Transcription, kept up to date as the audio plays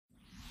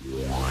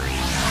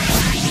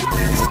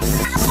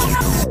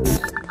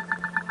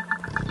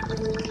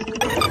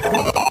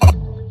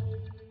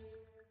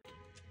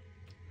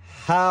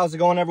How's it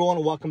going,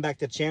 everyone? Welcome back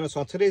to the channel.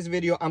 So on today's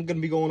video, I'm going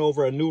to be going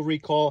over a new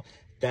recall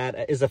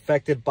that is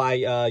affected by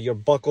your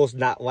buckles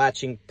not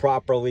latching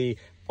properly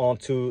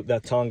onto the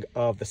tongue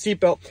of the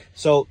seatbelt.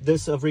 So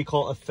this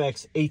recall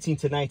affects 18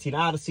 to 19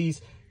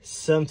 Odysseys,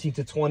 17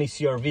 to 20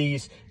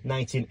 CRVs,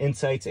 19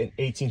 Insights, and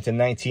 18 to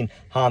 19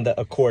 Honda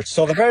Accords.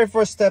 So the very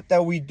first step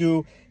that we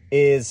do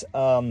is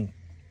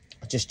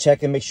just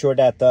check and make sure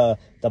that the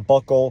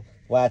buckle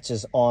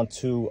latches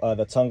onto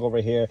the tongue over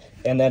here,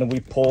 and then we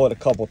pull it a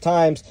couple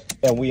times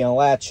and we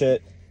unlatch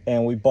it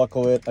and we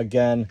buckle it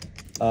again,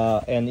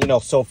 and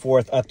so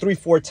forth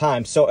 3-4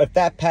 times. So if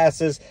that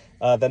passes,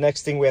 the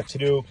next thing we have to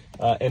do,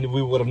 and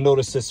we would have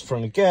noticed this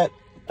from the get,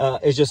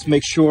 is just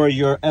make sure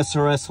your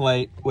SRS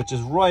light, which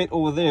is right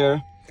over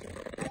there,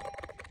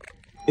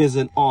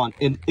 isn't on.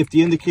 And if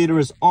the indicator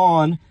is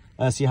on,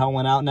 see how it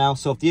went out now?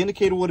 So if the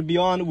indicator would be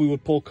on, we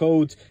would pull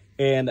codes,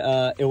 and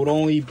it would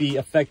only be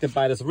affected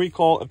by this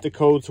recall if the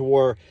codes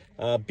were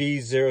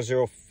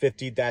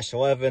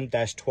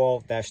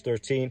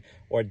B0050-11-12-13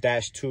 or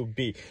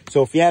 -2B.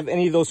 So if you have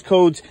any of those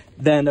codes,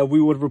 then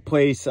we would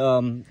replace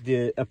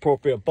the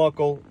appropriate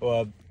buckle,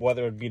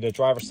 whether it be the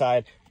driver's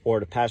side or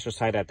the passenger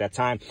side at that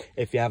time.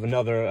 If you have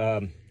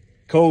another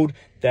code,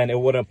 then it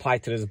wouldn't apply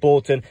to this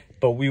bulletin,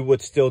 but we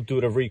would still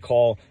do the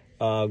recall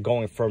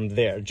going from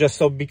there. Just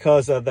so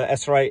because the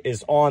SRI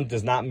is on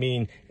does not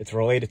mean it's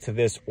related to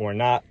this or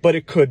not, but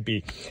it could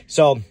be.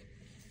 So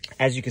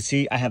as you can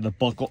see, I have the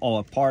buckle all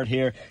apart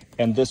here,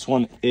 and this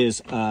one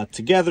is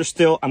together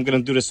still. I'm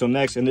gonna do this one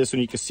next, and this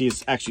one you can see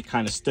it's actually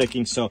kind of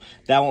sticking, so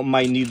that one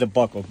might need the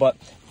buckle. But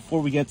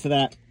before we get to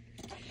that,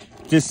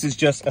 this is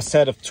just a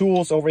set of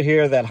tools over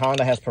here that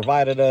Honda has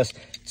provided us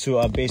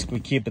to basically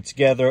keep it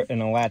together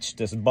and unlatch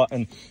this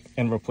button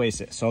and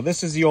replace it. So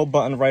this is the old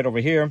button right over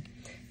here.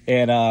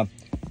 And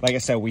like I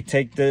said, we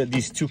take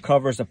these two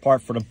covers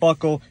apart for the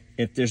buckle.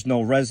 If there's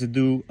no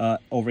residue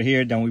over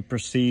here, then we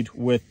proceed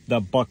with the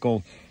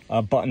buckle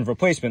button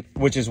replacement,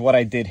 which is what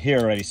I did here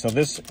already. So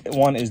this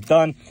one is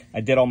done.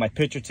 I did all my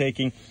picture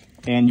taking,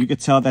 and you can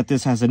tell that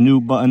this has a new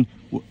button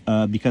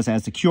because it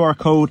has the QR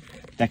code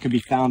that can be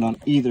found on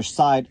either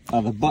side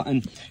of the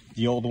button.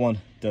 The old one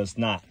does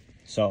not.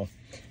 So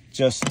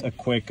just a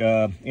quick,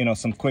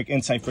 some quick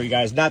insight for you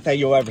guys. Not that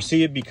you'll ever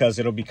see it because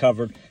it'll be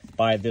covered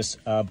by this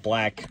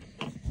black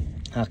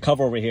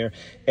cover over here.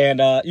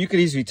 And you could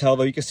easily tell,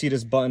 though, you can see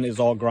this button is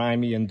all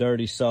grimy and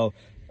dirty. So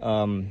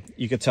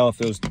you could tell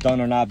if it was done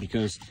or not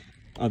because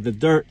of the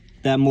dirt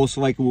that most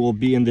likely will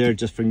be in there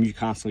just from you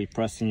constantly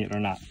pressing it or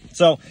not.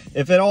 So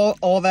if it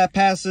all that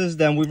passes,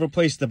 then we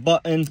replace the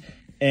button,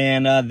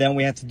 and then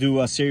we have to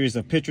do a series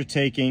of picture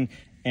taking.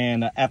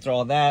 And after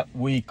all that,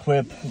 we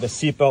clip the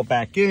seatbelt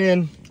back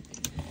in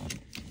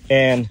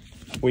and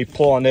we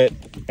pull on it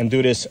and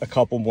do this a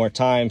couple more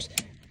times.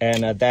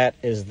 And that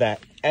is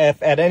that.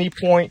 If at any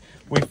point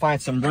we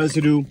find some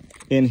residue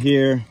in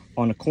here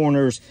on the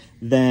corners,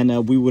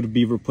 then we would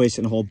be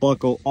replacing the whole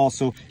buckle.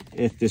 Also,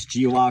 if this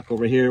G-lock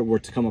over here were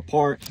to come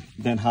apart,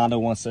 then Honda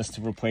wants us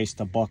to replace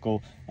the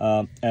buckle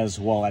as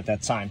well at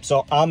that time.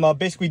 So I'm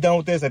basically done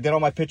with this. I did all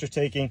my picture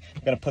taking.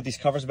 I'm gonna put these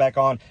covers back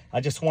on. I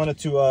just wanted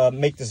to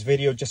make this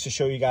video just to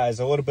show you guys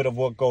a little bit of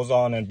what goes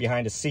on and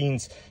behind the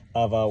scenes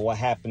of what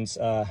happens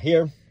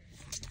here.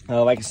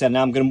 Like I said,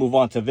 now I'm going to move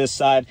on to this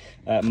side.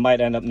 Might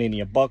end up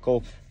needing a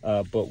buckle,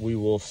 but we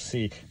will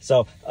see.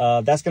 So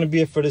that's going to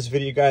be it for this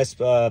video, guys.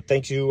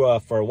 Thank you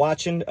for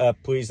watching.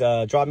 Please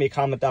drop me a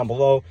comment down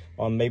below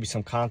on maybe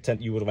some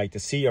content you would like to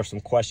see, or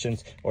some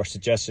questions or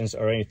suggestions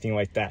or anything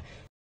like that.